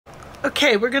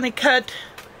Okay, we're going to cut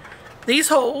these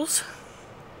holes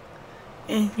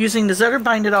using the Zutter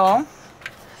Bind It All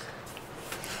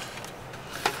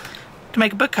to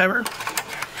make a book cover.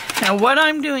 Now what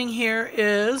I'm doing here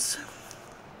is,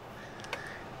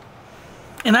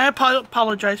 and I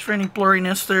apologize for any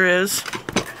blurriness there is.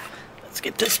 Let's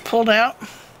get this pulled out.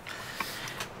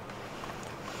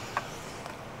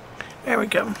 There we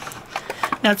go.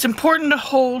 Now it's important to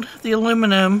hold the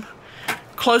aluminum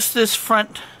close to this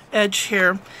front edge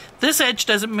here. This edge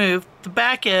doesn't move. The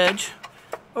back edge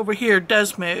over here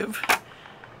does move.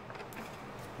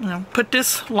 Now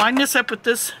line this up with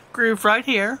this groove right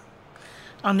here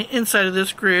on the inside of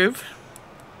this groove.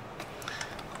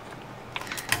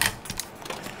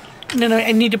 And then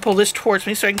I need to pull this towards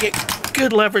me so I can get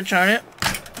good leverage on it.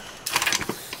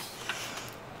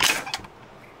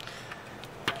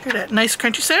 Hear that nice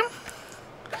crunchy sound?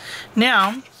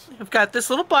 Now, I've got this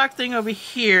little black thing over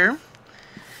here,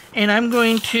 and I'm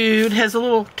going to, it has a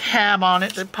little tab on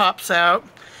it that pops out.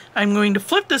 I'm going to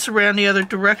flip this around the other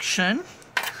direction,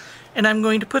 and I'm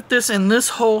going to put this in this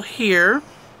hole here.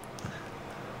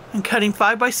 I'm cutting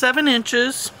 5 by 7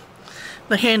 inches.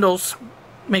 The handle's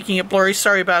making it blurry,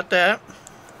 sorry about that.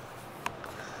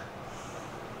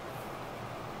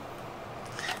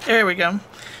 There we go.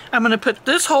 I'm going to put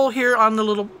this hole here on the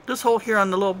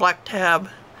little black tab.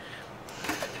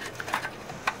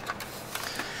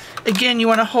 Again, you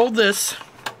want to hold this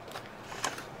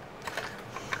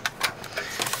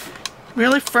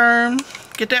really firm.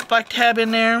 Get that black tab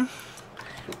in there.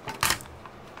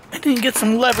 And then get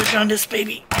some leverage on this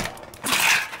baby.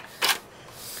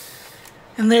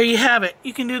 And there you have it.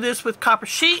 You can do this with copper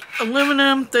sheet,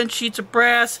 aluminum, thin sheets of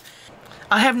brass.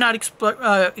 I have not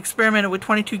experimented with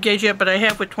 22 gauge yet, but I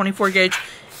have with 24 gauge.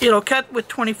 It'll cut with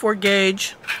 24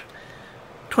 gauge,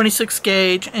 26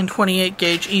 gauge, and 28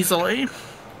 gauge easily.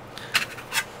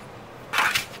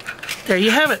 There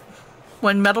you have it.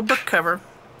 One metal book cover.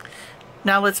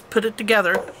 Now let's put it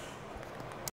together.